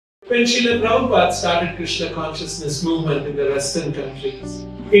When Srila Prabhupada started Krishna Consciousness movement in the Western countries,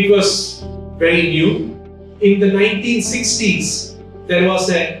 it was very new. In the 1960s, there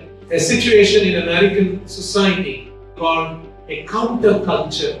was a situation in American society called a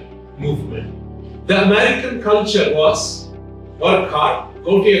counterculture movement. The American culture was work hard,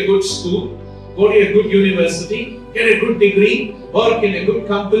 go to a good school, go to a good university, get a good degree, work in a good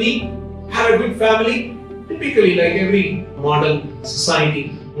company, have a good family, typically like every modern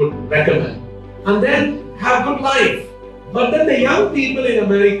society would recommend, and then have good life. But then the young people in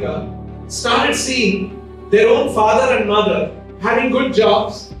America started seeing their own father and mother having good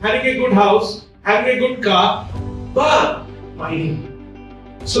jobs, having a good house, having a good car, but fighting.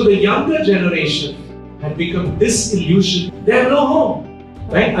 So the younger generation had become disillusioned. They have no home,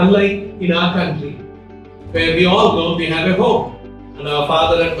 right? Unlike in our country, where we all know we have a home, and our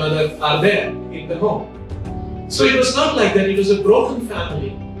father and mother are there in the home. So it was not like that, it was a broken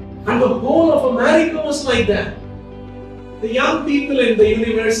family. And the whole of America was like that. The young people in the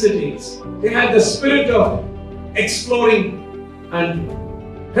universities, they had the spirit of exploring and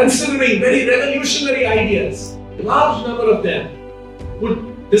considering very revolutionary ideas. A large number of them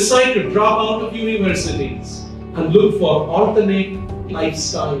would decide to drop out of universities and look for alternate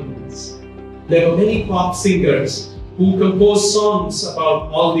lifestyles. There were many pop singers who composed songs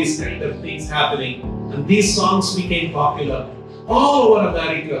about all these kind of things happening, and these songs became popular all over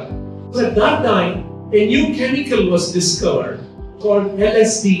America. So at that time, a new chemical was discovered called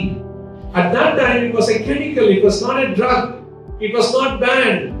LSD. At that time, it was a chemical, it was not a drug, it was not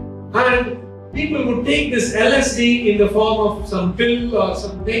banned. And people would take this LSD in the form of some pill or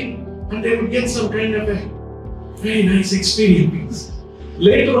something, and they would get some kind of a very nice experience.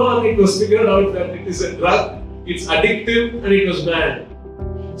 Later on, it was figured out that it is a drug, it's addictive, and it was banned.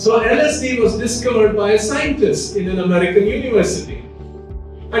 So LSD was discovered by a scientist in an American university.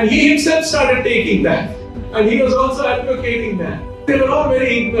 And he himself started taking that. And he was also advocating that. They were all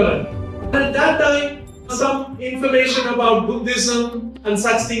very ignorant. And at that time, some information about Buddhism and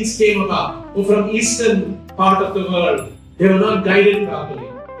such things came about. From eastern part of the world, they were not guided properly.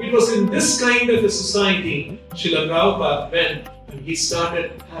 It was in this kind of a society, Srila Prabhupada went and he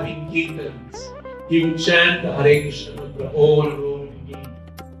started having kirtans. He would chant the Hare Krishna mantra over and over again.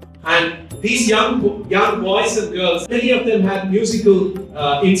 And these young boys and girls, many of them had musical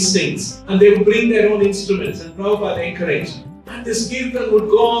instincts, and they would bring their own instruments, and Prabhupada encouraged. And this kirtan would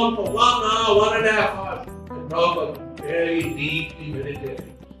go on for 1 hour, 1.5 hours. And Prabhupada very deeply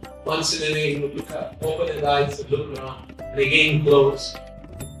meditated. Once in a day, he would look up, open his eyes and look around, and again close.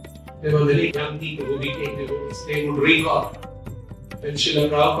 There were many young people who became devotees. They would recall. When Srila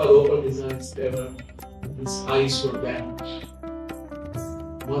Prabhupada opened his eyes, his eyes were vanished.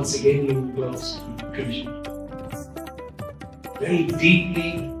 Once again, he would close Krishna. Very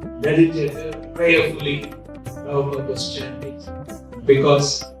deeply meditative, prayerfully, Prabhupada was chanting,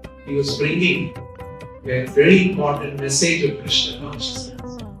 because he was bringing a very important message of Krishna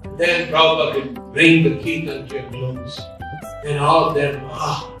consciousness. Then Prabhupada would bring the kirtan to a close. And all of them,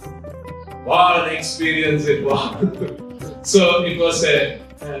 wow, what an experience it was. So it was a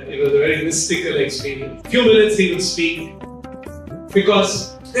very mystical experience. Few minutes he would speak,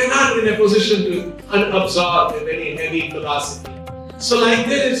 because they're not in a position to unabsorb a very heavy philosophy. So like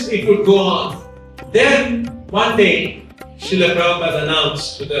this, it would go on. Then one day, Srila Prabhupada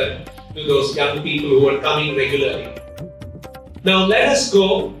announced to those young people who were coming regularly, now let us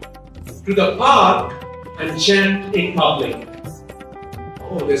go to the park and chant in public.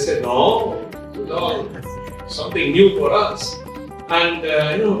 Oh, they said, no, something new for us. And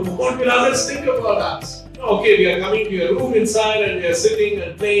what will others think about us? Okay, we are coming to your room inside and we are sitting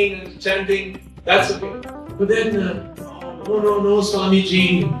and playing and chanting. That's okay. But then, no,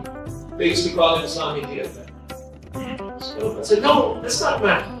 Swamiji. They used to call him Swamiji at that time. So I said, no, that's not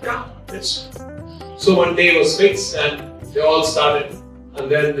matter. Come, let's. So one day was fixed and they all started. And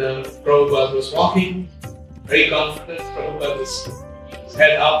then Prabhupada was walking, very confident. Prabhupada was his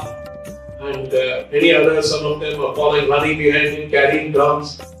head up. And many others, some of them were following, running behind him, carrying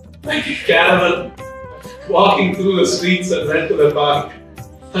drums, like a caravan, walking through the streets and went to the park.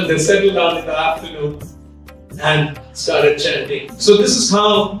 And they settled down in the afternoon and started chanting. So this is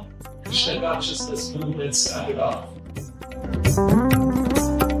how Krishna Consciousness movement started off.